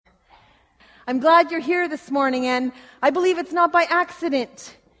I'm glad you're here this morning, and I believe it's not by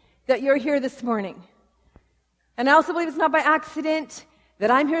accident that you're here this morning. And I also believe it's not by accident that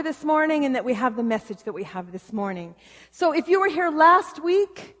I'm here this morning and that we have the message that we have this morning. So if you were here last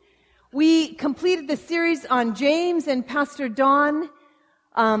week, we completed the series on James, and Pastor Don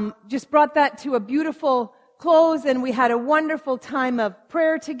just brought that to a beautiful close, and we had a wonderful time of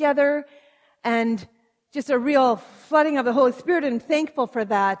prayer together and just a real flooding of the Holy Spirit, and I'm thankful for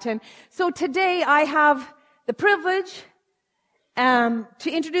that. And so today I have the privilege to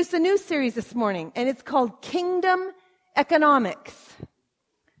introduce a new series this morning, and it's called Kingdom Economics.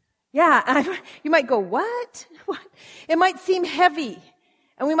 Yeah, you might go, what? It might seem heavy,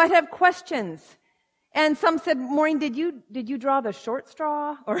 and we might have questions. And some said, Maureen, did you draw the short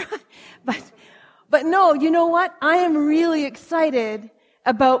straw? But no, you know what? I am really excited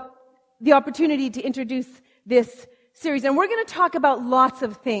about the opportunity to introduce this series. And we're going to talk about lots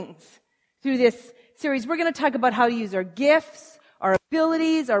of things through this series. We're going to talk about how to use our gifts, our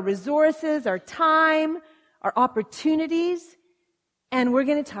abilities, our resources, our time, our opportunities, and we're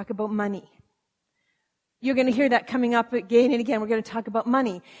going to talk about money. You're going to hear that coming up again and again. We're going to talk about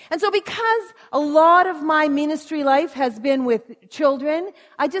money. And so because a lot of my ministry life has been with children,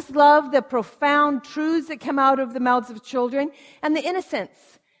 I just love the profound truths that come out of the mouths of children and the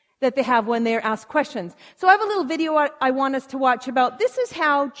innocence that they have when they're asked questions. So I have a little video I want us to watch about this is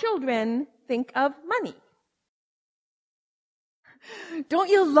how children think of money. Don't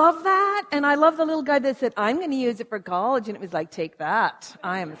you love that? And I love the little guy that said, I'm going to use it for college. And it was like, take that.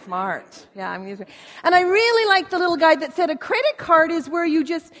 I am smart. Yeah, I'm going to use it. And I really like the little guy that said a credit card is where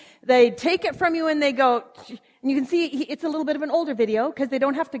they take it from you and they go, and you can see it's a little bit of an older video because they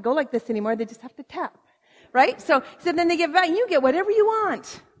don't have to go like this anymore. They just have to tap. Right? So then they give it back and you get whatever you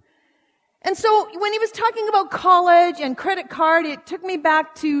want. And so when he was talking about college and credit card, it took me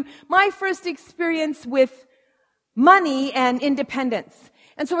back to my first experience with money and independence.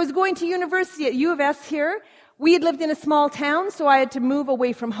 And so I was going to university at U of S here. We had lived in a small town, so I had to move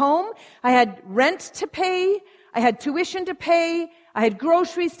away from home. I had rent to pay. I had tuition to pay. I had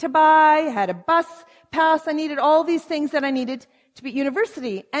groceries to buy. I had a bus pass. I needed all these things that I needed to be at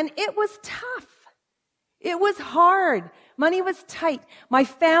university. And it was tough. It was hard. Money was tight. My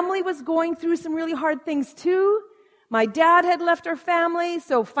family was going through some really hard things too. My dad had left our family,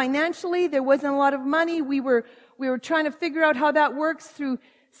 so financially there wasn't a lot of money. We were trying to figure out how that works through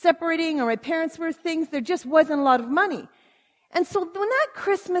separating, or my parents were things. There just wasn't a lot of money. And so when that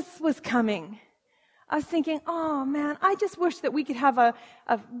Christmas was coming, I was thinking, oh man, I just wish that we could have a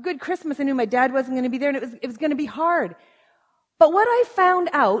good Christmas. I knew my dad wasn't going to be there, and it was going to be hard. But what I found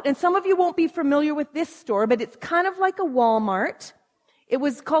out, and some of you won't be familiar with this store, but it's kind of like a Walmart. It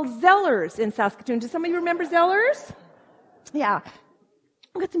was called Zellers in Saskatoon. Does somebody remember Zellers? Yeah.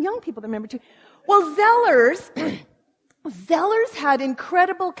 I've got some young people that remember too. Well, Zellers had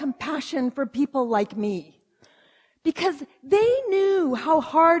incredible compassion for people like me because they knew how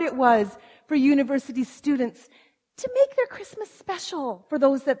hard it was for university students to make their Christmas special for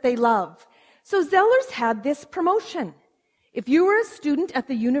those that they love. So Zellers had this promotion. If you were a student at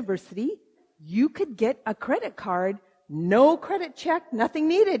the university, you could get a credit card, no credit check, nothing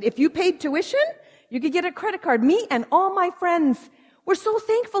needed. If you paid tuition, you could get a credit card. Me and all my friends were so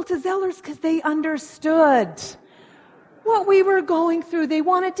thankful to Zellers because they understood what we were going through. They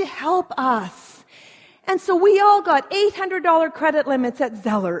wanted to help us. And so we all got $800 credit limits at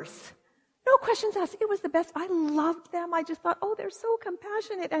Zellers. No questions asked. It was the best. I loved them. I just thought, oh, they're so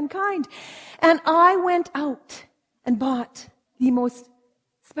compassionate and kind. And I went out and bought the most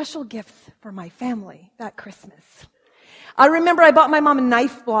special gifts for my family that Christmas. I remember I bought my mom a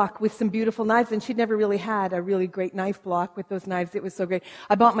knife block with some beautiful knives, and she'd never really had a really great knife block with those knives. It was so great.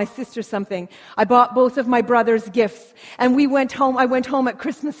 I bought my sister something. I bought both of my brothers gifts, and we went home. I went home at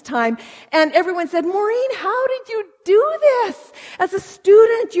Christmas time, and everyone said, Maureen, how did you do this? As a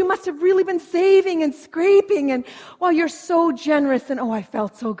student, you must have really been saving and scraping, and wow, you're so generous, and oh, I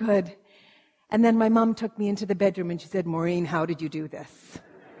felt so good. And then my mom took me into the bedroom, and she said, Maureen, how did you do this?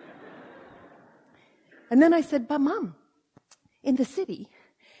 And then I said, but Mom, in the city,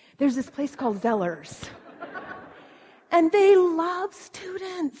 there's this place called Zellers. And they love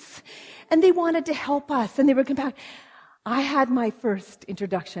students. And they wanted to help us. And they were compassionate. I had my first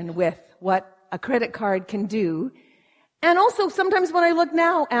introduction with what a credit card can do. And also sometimes when I look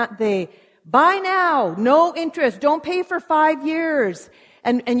now at the buy now, no interest, don't pay for 5 years.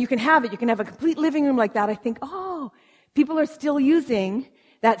 And you can have it. You can have a complete living room like that. I think, oh, people are still using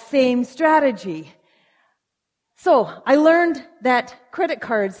that same strategy. So I learned that credit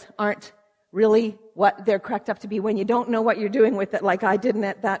cards aren't really what they're cracked up to be when you don't know what you're doing with it like I didn't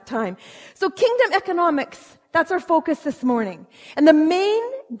at that time. So kingdom economics, that's our focus this morning. And the main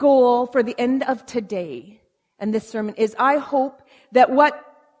goal for the end of today and this sermon is I hope that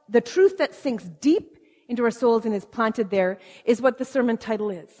the truth that sinks deep into our souls and is planted there is what the sermon title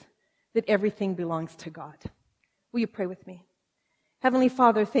is, that everything belongs to God. Will you pray with me? Heavenly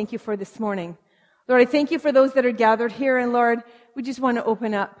Father, thank you for this morning. Lord, I thank you for those that are gathered here, and Lord, we just want to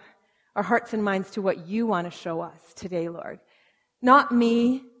open up our hearts and minds to what you want to show us today, Lord. Not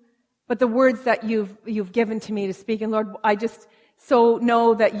me, but the words that you've given to me to speak. And Lord, I just so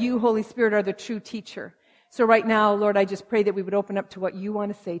know that you, Holy Spirit, are the true teacher. So right now, Lord, I just pray that we would open up to what you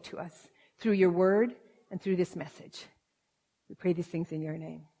want to say to us through your word and through this message. We pray these things in your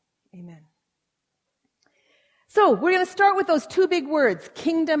name. Amen. So we're going to start with those two big words,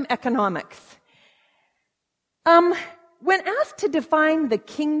 kingdom economics. When asked to define the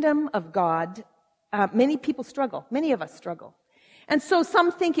kingdom of God, many people struggle. Many of us struggle. And so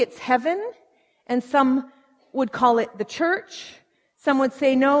some think it's heaven, and some would call it the church. Some would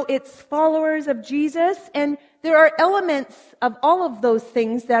say, no, it's followers of Jesus. And there are elements of all of those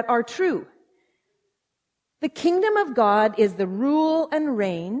things that are true. The kingdom of God is the rule and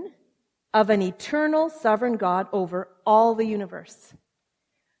reign of an eternal sovereign God over all the universe.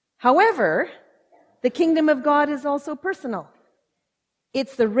 However, the kingdom of God is also personal.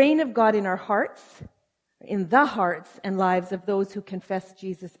 It's the reign of God in our hearts, in the hearts and lives of those who confess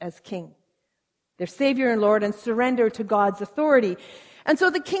Jesus as King, their Savior and Lord, and surrender to God's authority. And so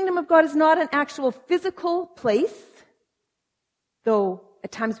the kingdom of God is not an actual physical place, though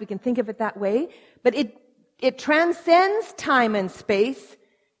at times we can think of it that way, but it transcends time and space.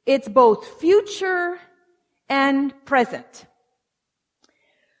 It's both future and present.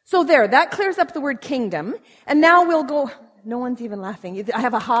 So that clears up the word kingdom. And now we'll go, no one's even laughing. I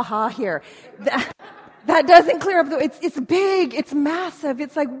have a ha-ha here. That doesn't clear up, it's big, it's massive,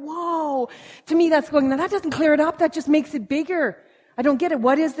 it's like, whoa. To me that's going, that doesn't clear it up, that just makes it bigger. I don't get it.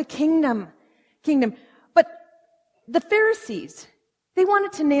 What is the kingdom? But the Pharisees, they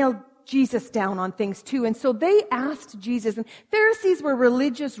wanted to nail Jesus down on things too. And so they asked Jesus, and Pharisees were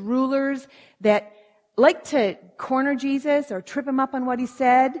religious rulers that liked to corner Jesus or trip him up on what he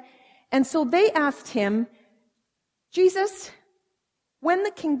said. And so they asked him, Jesus, when's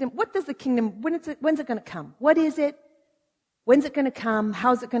it going to come? What is it? When's it going to come?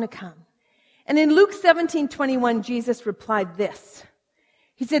 How's it going to come? And in Luke 17:21, Jesus replied this.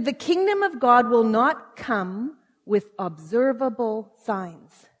 He said, the kingdom of God will not come with observable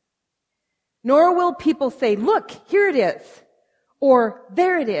signs. Nor will people say, look, here it is, or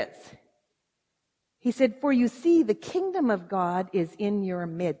there it is. He said, for you see, the kingdom of God is in your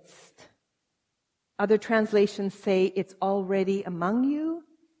midst. Other translations say it's already among you,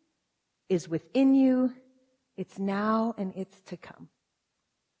 is within you, it's now and it's to come.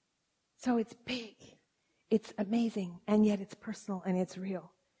 So it's big, it's amazing, and yet it's personal and it's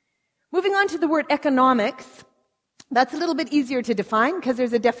real. Moving on to the word economics. That's a little bit easier to define because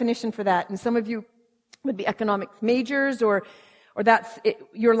there's a definition for that. And some of you would be economics majors or that's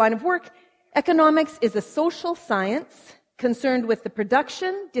your line of work. Economics is a social science concerned with the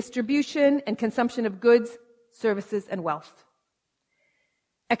production, distribution, and consumption of goods, services, and wealth.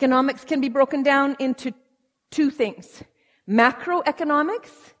 Economics can be broken down into two things.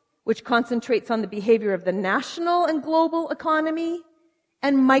 Macroeconomics, which concentrates on the behavior of the national and global economy,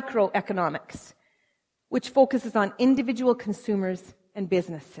 and microeconomics, which focuses on individual consumers and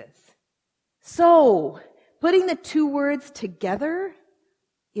businesses. So, putting the two words together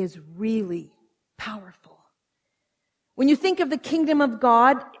is really powerful. When you think of the kingdom of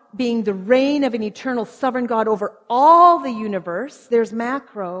God being the reign of an eternal sovereign God over all the universe, there's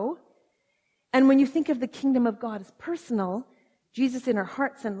macro. And when you think of the kingdom of God as personal, Jesus in our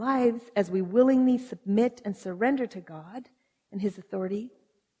hearts and lives, as we willingly submit and surrender to God and his authority,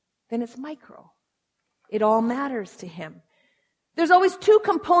 then it's micro. It all matters to him. There's always two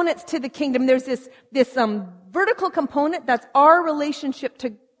components to the kingdom. There's this vertical component that's our relationship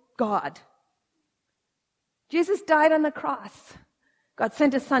to God. Jesus died on the cross. God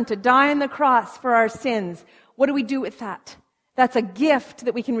sent his son to die on the cross for our sins. What do we do with that? That's a gift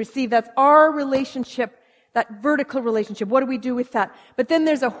that we can receive. That's our relationship, that vertical relationship. What do we do with that? But then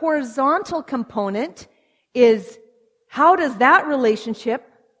there's a horizontal component, is how does that relationship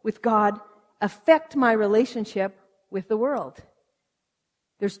with God affect my relationship with the world?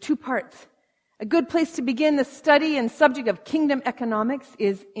 There's two parts. A good place to begin the study and subject of kingdom economics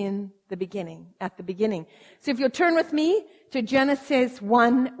is in the beginning, at the beginning. So if you'll turn with me to Genesis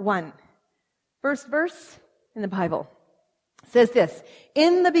 1:1. First verse in the Bible. It says this,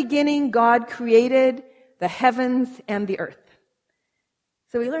 in the beginning God created the heavens and the earth.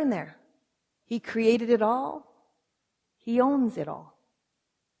 So we learn there. He created it all. He owns it all.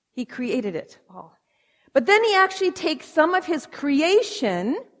 He created it all. But then he actually takes some of his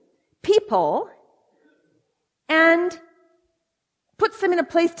creation, people, and puts them in a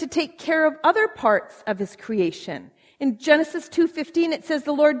place to take care of other parts of his creation. In Genesis 2:15, it says,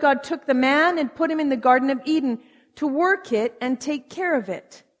 the Lord God took the man and put him in the Garden of Eden to work it and take care of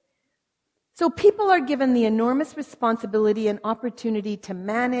it. So people are given the enormous responsibility and opportunity to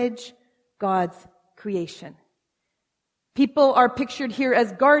manage God's creation. People are pictured here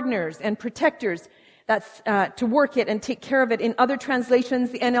as gardeners and protectors. That's to work it and take care of it. In other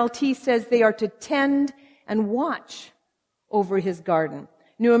translations, the NLT says they are to tend and watch over his garden.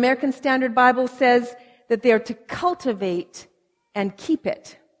 New American Standard Bible says that they are to cultivate and keep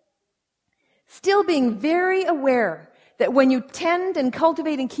it. Still being very aware that when you tend and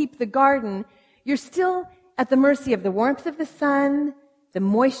cultivate and keep the garden, you're still at the mercy of the warmth of the sun, the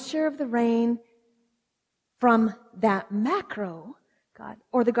moisture of the rain, from that macro God,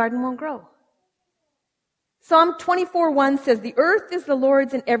 or the garden won't grow. Psalm 24:1 says, the earth is the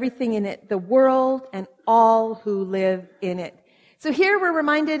Lord's and everything in it, the world and all who live in it. So here we're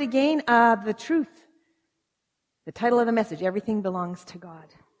reminded again of the truth. The title of the message, everything belongs to God.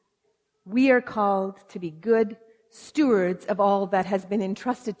 We are called to be good stewards of all that has been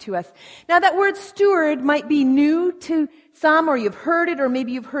entrusted to us. Now that word steward might be new to some, or you've heard it, or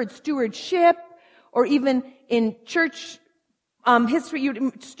maybe you've heard stewardship, or even in church history,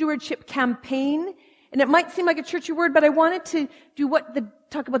 stewardship campaign. And it might seem like a churchy word, but I wanted to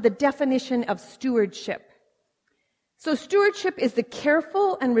talk about the definition of stewardship. So stewardship is the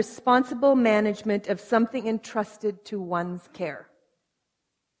careful and responsible management of something entrusted to one's care.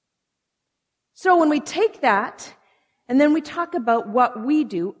 So when we take that, and then we talk about what we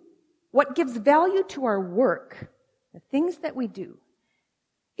do, what gives value to our work, the things that we do,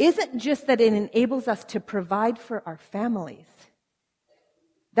 isn't just that it enables us to provide for our families.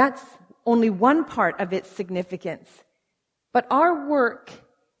 That's only one part of its significance. But our work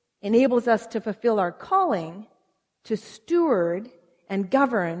enables us to fulfill our calling to steward and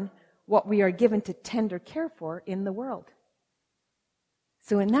govern what we are given to tend or care for in the world.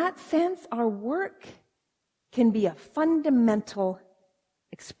 So in that sense, our work can be a fundamental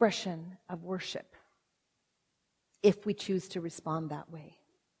expression of worship if we choose to respond that way.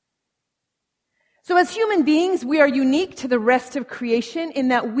 So as human beings, we are unique to the rest of creation in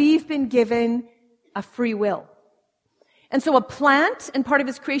that we've been given a free will. And so a plant, and part of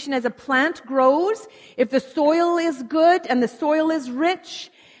its creation as a plant grows, if the soil is good and the soil is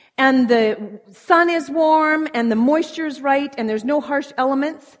rich and the sun is warm and the moisture is right and there's no harsh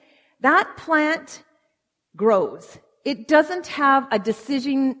elements, that plant grows. It doesn't have a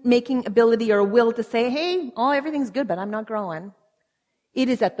decision-making ability or a will to say, hey, everything's good, but I'm not growing. It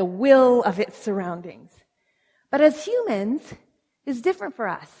is at the will of its surroundings. But as humans, it's different for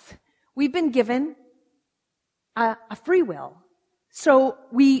us. We've been given a free will. So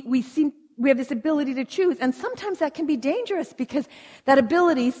we have this ability to choose. And sometimes that can be dangerous because that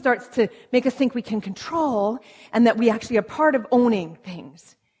ability starts to make us think we can control and that we actually are part of owning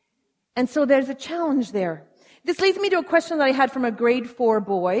things. And so there's a challenge there. This leads me to a question that I had from a grade 4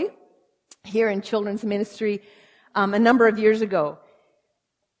 boy here in children's ministry a number of years ago.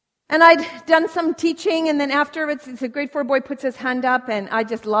 And I'd done some teaching, and then after it's a grade 4 boy puts his hand up, and I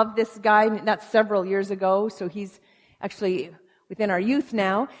just love this guy. That's several years ago, so he's actually within our youth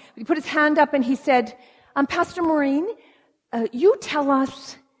now. He put his hand up and he said, Pastor Maureen, you tell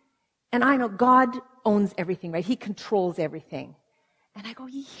us, and I know God owns everything, right? He controls everything. And I go,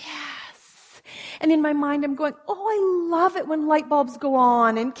 yes. And in my mind, I'm going, I love it when light bulbs go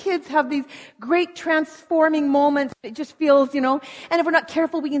on and kids have these great transforming moments. It just feels, and if we're not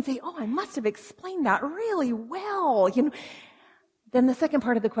careful, we can say, I must have explained that really well. Then the second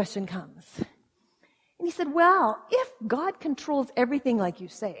part of the question comes. And he said, well, if God controls everything like you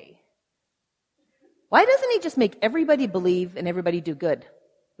say, why doesn't he just make everybody believe and everybody do good?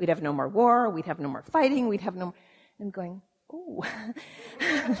 We'd have no more war. We'd have no more fighting. We'd have no more. I'm going,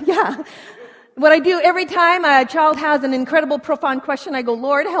 yeah. What I do every time a child has an incredible, profound question, I go,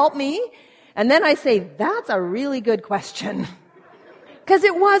 Lord, help me. And then I say, that's a really good question. Because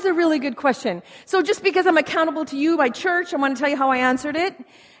it was a really good question. So just because I'm accountable to you, my church, I want to tell you how I answered it.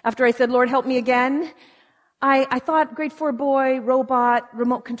 After I said, Lord, help me again. I thought grade 4 boy, robot,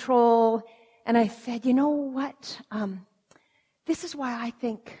 remote control. And I said, you know what? This is why I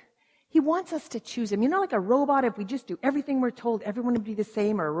think he wants us to choose him. Like a robot, if we just do everything we're told, everyone would be the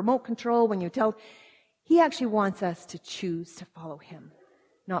same, or a remote control when you tell. He actually wants us to choose to follow him,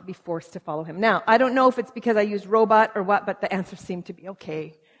 not be forced to follow him. Now, I don't know if it's because I used robot or what, but the answer seemed to be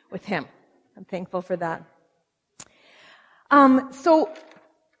okay with him. I'm thankful for that. So,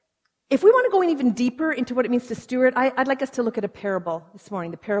 if we want to go even deeper into what it means to steward, I'd like us to look at a parable this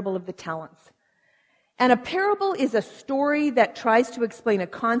morning, the parable of the talents. And a parable is a story that tries to explain a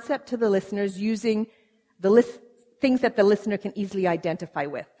concept to the listeners using things that the listener can easily identify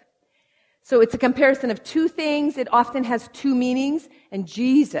with. So it's a comparison of two things. It often has two meanings, and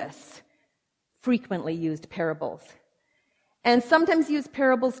Jesus frequently used parables. And sometimes he used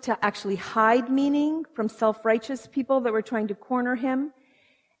parables to actually hide meaning from self-righteous people that were trying to corner him,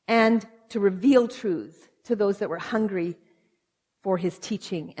 and to reveal truths to those that were hungry for his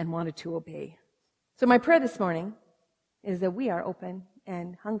teaching and wanted to obey. So my prayer this morning is that we are open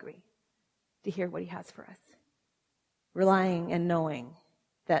and hungry to hear what he has for us, relying and knowing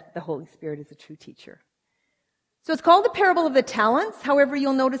that the Holy Spirit is a true teacher. So it's called the parable of the talents. However,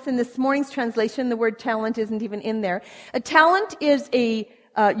 you'll notice in this morning's translation, the word talent isn't even in there. A talent is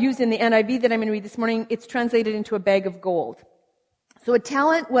used in the NIV that I'm going to read this morning. It's translated into a bag of gold. So a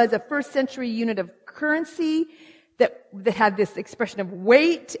talent was a first century unit of currency that had this expression of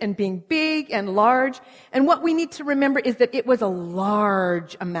weight and being big and large. And what we need to remember is that it was a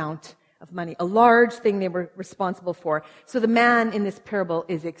large amount of money, a large thing they were responsible for. So the man in this parable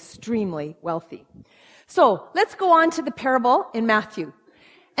is extremely wealthy. So let's go on to the parable in Matthew.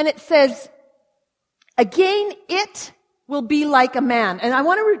 And it says, again, it will be like a man. And I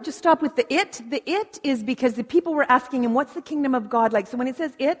want to just stop with the it. The it is because the people were asking him, what's the kingdom of God like? So when it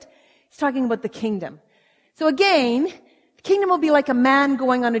says it, it's talking about the kingdom. So again, the kingdom will be like a man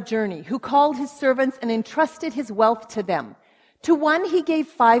going on a journey who called his servants and entrusted his wealth to them. To one he gave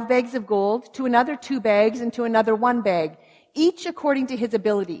 5 bags of gold, to another 2 bags, and to another 1 bag, each according to his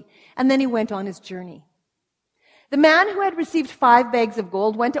ability. And then he went on his journey. The man who had received 5 bags of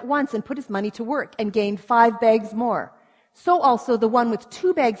gold went at once and put his money to work and gained 5 bags more. So also the one with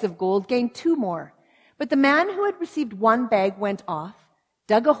 2 bags of gold gained 2 more. But the man who had received 1 bag went off,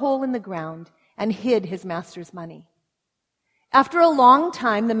 dug a hole in the ground, and hid his master's money. After a long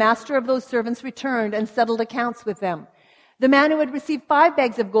time, the master of those servants returned and settled accounts with them. The man who had received 5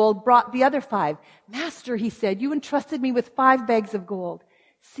 bags of gold brought the other 5. Master, he said, you entrusted me with 5 bags of gold.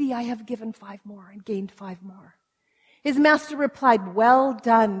 See, I have given 5 more and gained 5 more. His master replied, well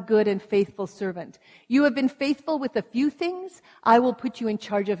done, good and faithful servant. You have been faithful with a few things. I will put you in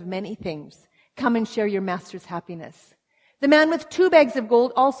charge of many things. Come and share your master's happiness. The man with 2 bags of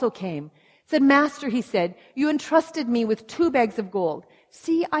gold also came. Said, Master, he said, you entrusted me with 2 bags of gold.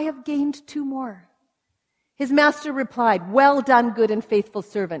 See, I have gained 2 more. His master replied, well done, good and faithful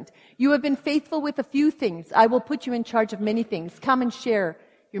servant. You have been faithful with a few things. I will put you in charge of many things. Come and share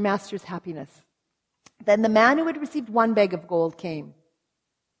your master's happiness. Then the man who had received 1 bag of gold came.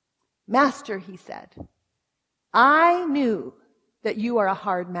 Master, he said, I knew that you are a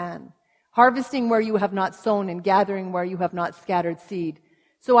hard man, harvesting where you have not sown and gathering where you have not scattered seed.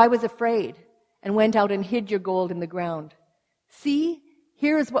 So I was afraid and went out and hid your gold in the ground. See,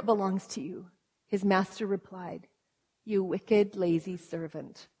 here is what belongs to you. His master replied, you wicked, lazy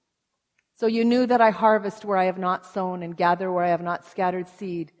servant. So you knew that I harvest where I have not sown and gather where I have not scattered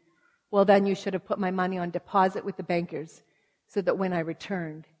seed. Well, then you should have put my money on deposit with the bankers so that when I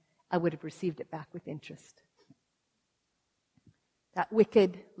returned, I would have received it back with interest. That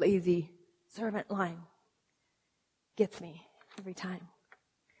wicked, lazy servant line gets me every time.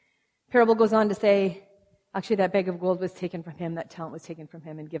 Parable goes on to say, actually that bag of gold was taken from him, that talent was taken from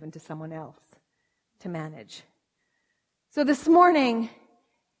him and given to someone else to manage. So this morning,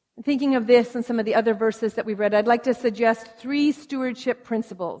 thinking of this and some of the other verses that we've read, I'd like to suggest 3 stewardship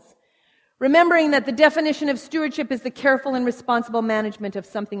principles. Remembering that the definition of stewardship is the careful and responsible management of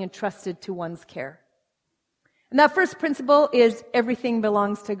something entrusted to one's care. And that first principle is everything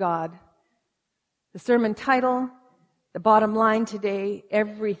belongs to God. The sermon title, the bottom line today,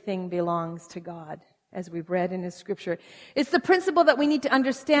 everything belongs to God, as we've read in His Scripture. It's the principle that we need to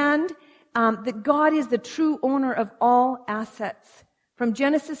understand that God is the true owner of all assets. From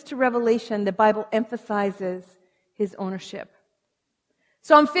Genesis to Revelation, the Bible emphasizes His ownership.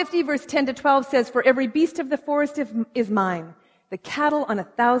 Psalm 50 verse 10 to 12 says, for every beast of the forest is mine, the cattle on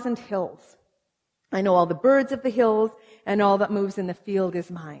 1,000 hills. I know all the birds of the hills, and all that moves in the field is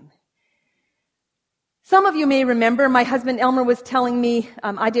mine. Some of you may remember, my husband Elmer was telling me,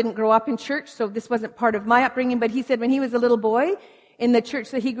 I didn't grow up in church, so this wasn't part of my upbringing, but he said when he was a little boy, in the church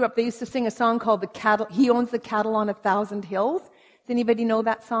that he grew up, they used to sing a song called He Owns the Cattle on 1,000 Hills. Does anybody know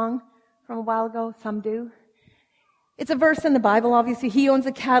that song from a while ago? Some do. It's a verse in the Bible, obviously. He owns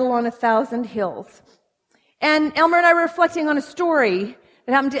the cattle on 1,000 hills. And Elmer and I were reflecting on a story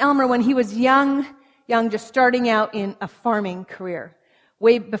that happened to Elmer when he was young, just starting out in a farming career.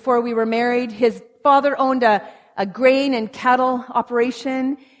 Way before we were married, his father owned a grain and cattle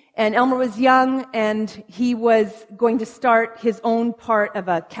operation, and Elmer was young, and he was going to start his own part of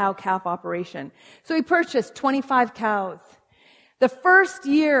a cow-calf operation. So he purchased 25 cows. The first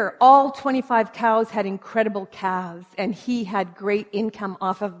year, all 25 cows had incredible calves, and he had great income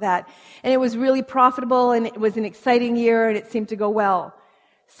off of that. And it was really profitable, and it was an exciting year, and it seemed to go well.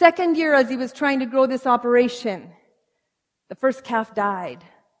 Second year, as he was trying to grow this operation, the first calf died.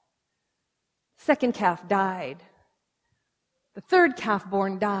 Second calf died. The third calf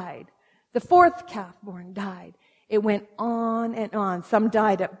born died. The fourth calf born died. It went on and on. Some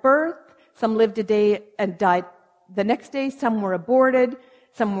died at birth. Some lived a day and died the next day. Some were aborted.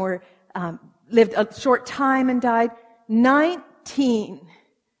 Some were lived a short time and died. 19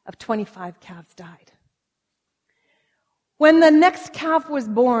 of 25 calves died. When the next calf was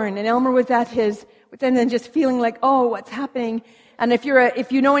born, and Elmer was at his, and then just feeling like, oh, what's happening? And if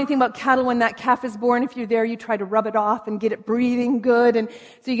you know anything about cattle, when that calf is born, if you're there, you try to rub it off and get it breathing good. And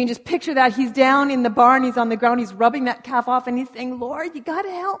so you can just picture that. He's down in the barn, he's on the ground, he's rubbing that calf off, and he's saying, Lord, you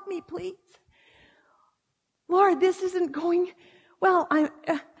gotta help me, please. Lord, this isn't going well.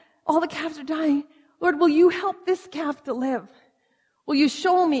 All the calves are dying. Lord, will you help this calf to live? Will you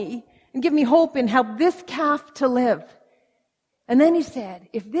show me and give me hope and help this calf to live? And then he said,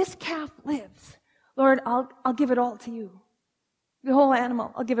 if this calf lives, Lord, I'll give it all to you. The whole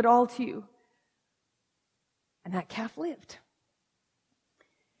animal, I'll give it all to you. And that calf lived.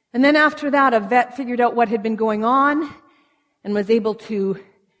 And then after that, a vet figured out what had been going on and was able to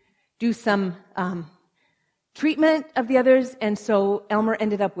do some treatment of the others. And so Elmer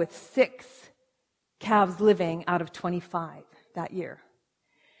ended up with 6 calves living out of 25 that year.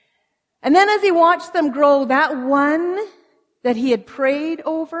 And then as he watched them grow, that one that he had prayed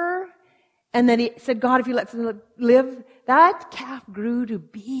over, and then he said, God, if you let them live, that calf grew to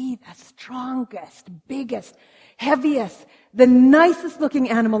be the strongest, biggest, heaviest, the nicest looking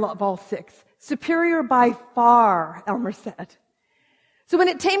animal of all 6. Superior by far, Elmer said. So when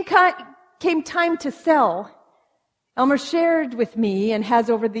it came time to sell, Elmer shared with me, and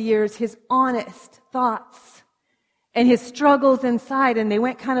has over the years, his honest thoughts and his struggles inside, and they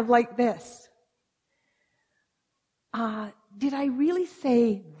went kind of like this. Did I really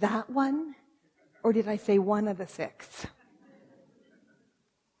say that one? Or did I say one of the 6?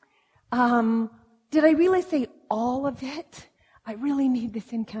 Did I really say all of it? I really need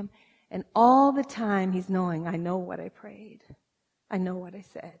this income. And all the time he's knowing, I know what I prayed. I know what I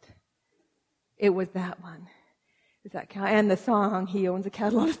said. It was that one. Is that cow? And the song, he owns a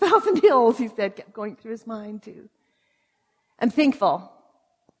cattle on 1,000 hills, he said, kept going through his mind too. I'm thankful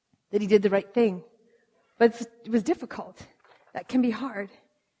that he did the right thing. But it was difficult. That can be hard.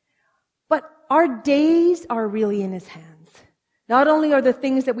 But our days are really in his hands. Not only are the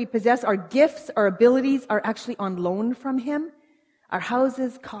things that we possess, our gifts, our abilities are actually on loan from him. Our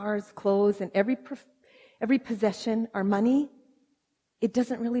houses, cars, clothes, and every possession, our money, it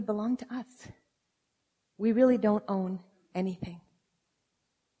doesn't really belong to us. We really don't own anything.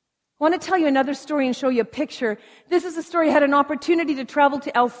 I want to tell you another story and show you a picture. This is a story. I had an opportunity to travel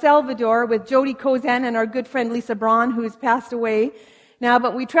to El Salvador with Jody Kozan and our good friend Lisa Braun, who has passed away now,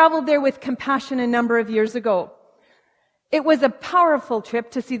 but we traveled there with Compassion a number of years ago. It was a powerful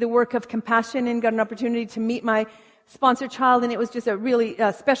trip to see the work of Compassion, and got an opportunity to meet my sponsor child, and it was just a really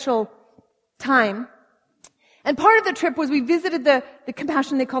special time. And part of the trip was we visited the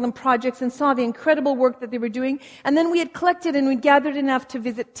Compassion, they call them projects, and saw the incredible work that they were doing. And then we had collected and we gathered enough to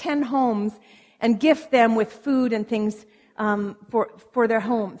visit 10 homes and gift them with food and things for their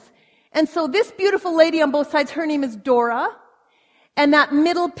homes. And so this beautiful lady on both sides, her name is Dora. And that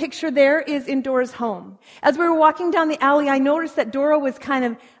middle picture there is in Dora's home. As we were walking down the alley, I noticed that Dora was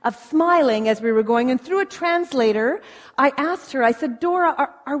kind of smiling as we were going. And through a translator, I asked her, I said, Dora,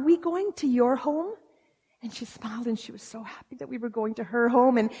 are we going to your home? And she smiled, and she was so happy that we were going to her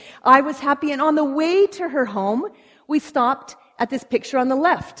home, and I was happy. And on the way to her home, we stopped at this picture on the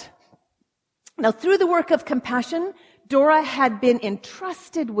left. Now, through the work of Compassion, Dora had been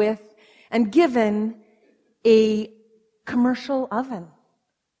entrusted with and given a commercial oven.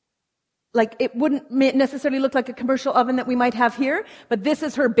 Like, it wouldn't necessarily look like a commercial oven that we might have here, but this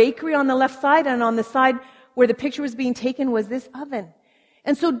is her bakery on the left side, and on the side where the picture was being taken was this oven.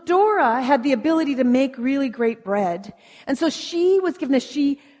 And so Dora had the ability to make really great bread. And so she was given this.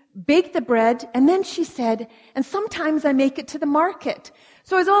 She baked the bread, and then she said, and sometimes I make it to the market.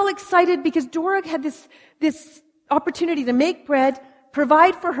 So I was all excited because Dora had this opportunity to make bread,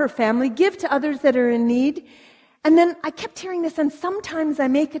 provide for her family, give to others that are in need. And then I kept hearing this, and sometimes I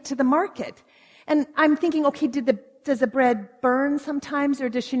make it to the market. And I'm thinking, okay, does the bread burn sometimes, or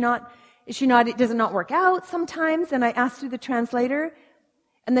does it not work out sometimes? And I asked the translator,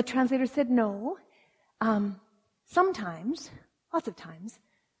 and the translator said, no. Sometimes, lots of times,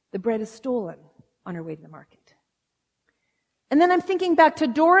 the bread is stolen on her way to the market. And then I'm thinking back to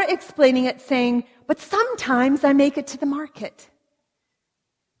Dora explaining it, saying, but sometimes I make it to the market.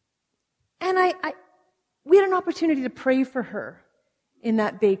 And we had an opportunity to pray for her in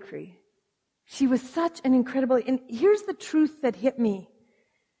that bakery. She was such an incredible, and here's the truth that hit me.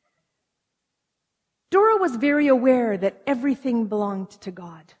 Dora was very aware that everything belonged to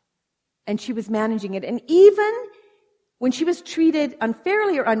God, and she was managing it. And even when she was treated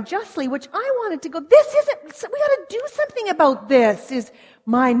unfairly or unjustly, which I wanted to go, we got to do something about this, is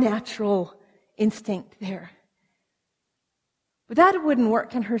my natural instinct there. But that wouldn't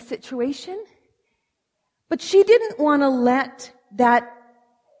work in her situation. But she didn't want to let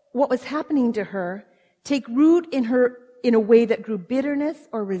what was happening to her take root in her in a way that grew bitterness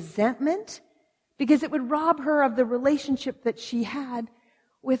or resentment, because it would rob her of the relationship that she had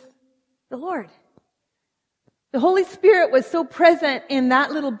with the Lord. The Holy Spirit was so present in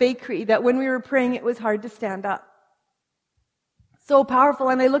that little bakery that when we were praying, it was hard to stand up. So powerful.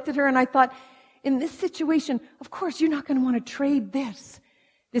 And I looked at her and I thought, in this situation, of course, you're not going to want to trade this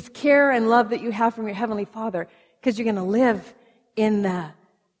care and love that you have from your Heavenly Father, because you're going to live in the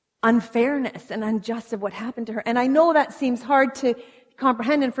unfairness and unjust of what happened to her. And I know that seems hard to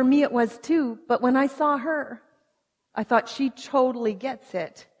comprehend, and for me it was too, but when I saw her, I thought she totally gets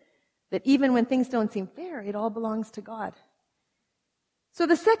it. That even when things don't seem fair, it all belongs to God. So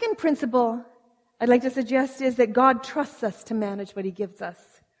the second principle I'd like to suggest is that God trusts us to manage what He gives us.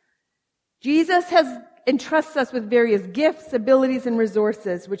 Jesus entrusts us with various gifts, abilities, and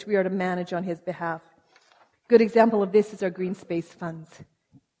resources which we are to manage on His behalf. A good example of this is our green space funds.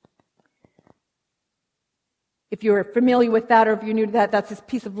 If you're familiar with that, or if you're new to that, that's this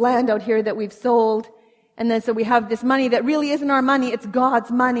piece of land out here that we've sold. And then so we have this money that really isn't our money, it's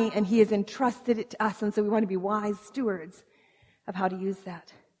God's money, and He has entrusted it to us, and so we want to be wise stewards of how to use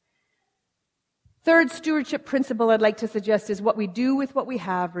that. Third stewardship principle I'd like to suggest is what we do with what we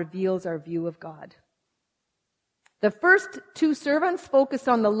have reveals our view of God. The first two servants focused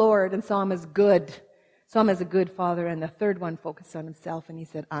on the Lord and saw Him as good, saw Him as a good Father, and the third one focused on himself, and he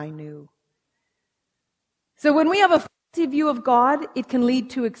said, I knew. So when we have a faulty view of God, it can lead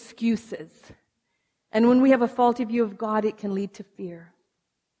to excuses. And when we have a faulty view of God, it can lead to fear.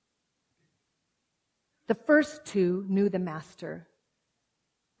 The first two knew the Master,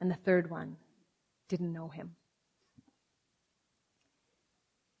 and the third one didn't know Him.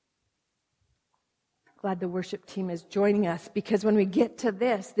 Glad the worship team is joining us, because when we get to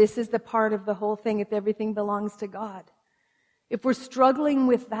this is the part of the whole thing, if everything belongs to God. If we're struggling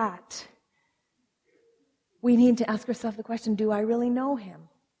with that, we need to ask ourselves the question, do I really know Him?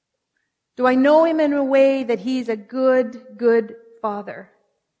 Do I know Him in a way that He's a good Father?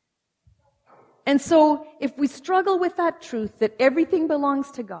 And so, if we struggle with that truth that everything belongs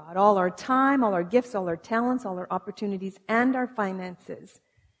to God, all our time, all our gifts, all our talents, all our opportunities, and our finances,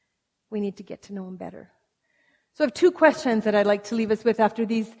 we need to get to know Him better. So I have two questions that I'd like to leave us with after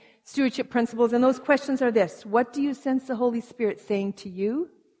these stewardship principles, and those questions are this. What do you sense the Holy Spirit saying to you?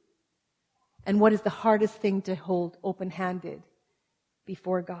 And what is the hardest thing to hold open-handed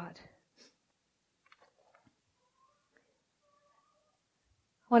before God?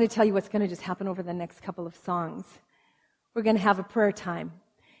 I want to tell you what's going to just happen over the next couple of songs. We're going to have a prayer time.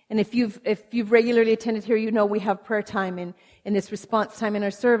 And if you've regularly attended here, you know we have prayer time in this response time in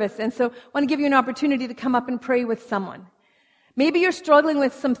our service. And so I want to give you an opportunity to come up and pray with someone. Maybe you're struggling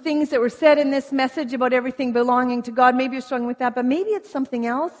with some things that were said in this message about everything belonging to God. Maybe you're struggling with that, but maybe it's something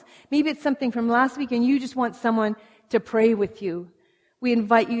else. Maybe it's something from last week and you just want someone to pray with you. We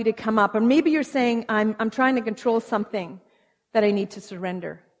invite you to come up. Or maybe you're saying, I'm trying to control something that I need to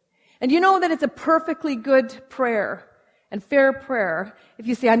surrender. And you know that it's a perfectly good prayer and fair prayer if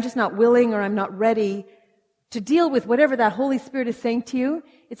you say, I'm just not willing or I'm not ready to deal with whatever that Holy Spirit is saying to you.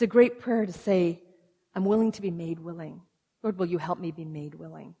 It's a great prayer to say, I'm willing to be made willing. Lord, will you help me be made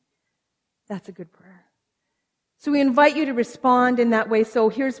willing? That's a good prayer. So we invite you to respond in that way. So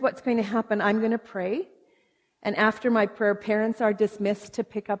here's what's going to happen. I'm going to pray. And after my prayer, parents are dismissed to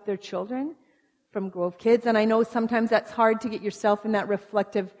pick up their children from Grove Kids. And I know sometimes that's hard to get yourself in that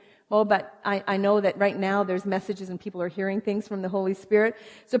reflective mode, but I know that right now there's messages and people are hearing things from the Holy Spirit.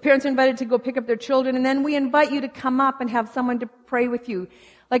 So parents are invited to go pick up their children. And then we invite you to come up and have someone to pray with you.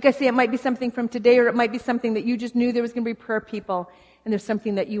 Like I say, it might be something from today, or it might be something that you just knew there was going to be prayer people. and there's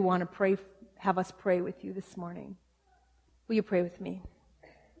something that you want to have us pray with you this morning. Will you pray with me?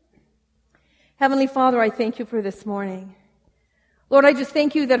 Heavenly Father, I thank you for this morning. Lord, I just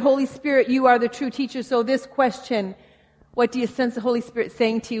thank you that, Holy Spirit, you are the true teacher. So this question, what do you sense the Holy Spirit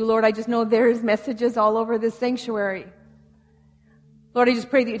saying to you? Lord, I just know there's messages all over this sanctuary. Lord, I just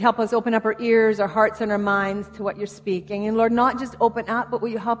pray that you'd help us open up our ears, our hearts, and our minds to what you're speaking. And Lord, not just open up, but will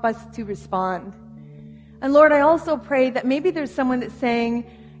you help us to respond? And Lord, I also pray that maybe there's someone that's saying,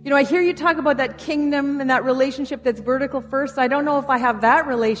 I hear you talk about that kingdom and that relationship that's vertical first. I don't know if I have that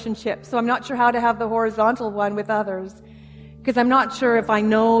relationship, so I'm not sure how to have the horizontal one with others, because I'm not sure if I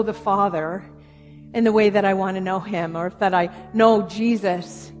know the Father in the way that I want to know him, or if that I know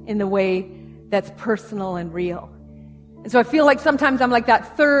Jesus in the way that's personal and real. And so I feel like sometimes I'm like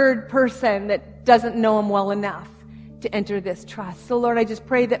that third person that doesn't know him well enough to enter this trust. So Lord, I just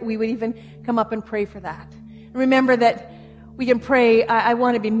pray that we would even come up and pray for that. And remember that we can pray, I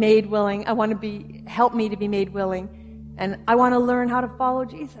want to be made willing. Help me to be made willing. And I want to learn how to follow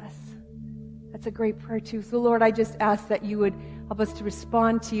Jesus. That's a great prayer too. So Lord, I just ask that you would help us to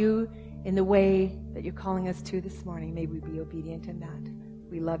respond to you in the way that you're calling us to this morning. May we be obedient in that.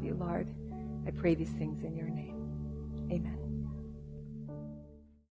 We love you, Lord. I pray these things in your name.